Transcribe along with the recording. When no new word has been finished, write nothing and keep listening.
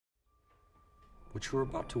What you're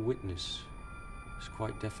about to witness is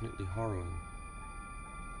quite definitely harrowing.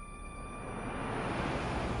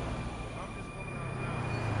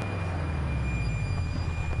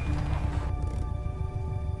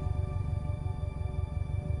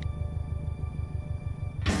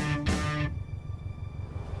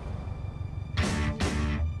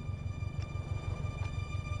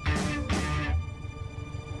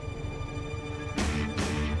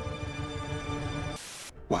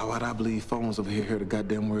 Why'd I believe phones over here heard a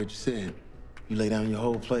goddamn word you said? You lay down your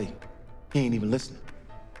whole play. He ain't even listening.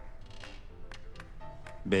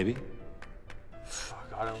 Baby?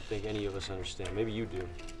 Fuck, I don't think any of us understand. Maybe you do.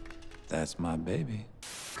 That's my baby.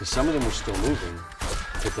 Because some of them were still moving,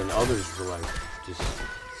 but then others were like, just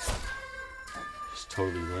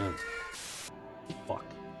totally limp. Fuck,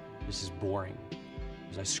 this is boring.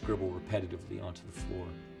 As I scribble repetitively onto the floor.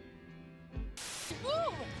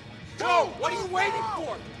 Move! Go! What are you waiting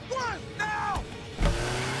for? Run now!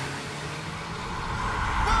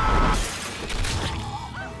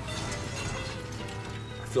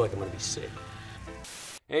 I feel like I'm gonna be sick.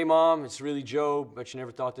 Hey, Mom, it's really Joe. Bet you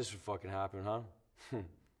never thought this would fucking happen, huh?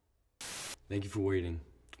 Thank you for waiting.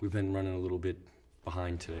 We've been running a little bit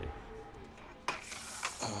behind today.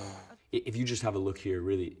 If you just have a look here,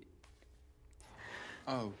 really.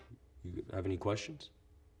 Oh. You have any questions?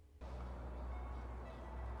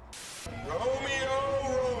 Romeo,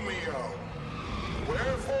 Romeo,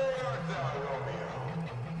 wherefore art thou, Romeo?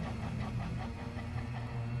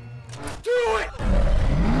 Do it!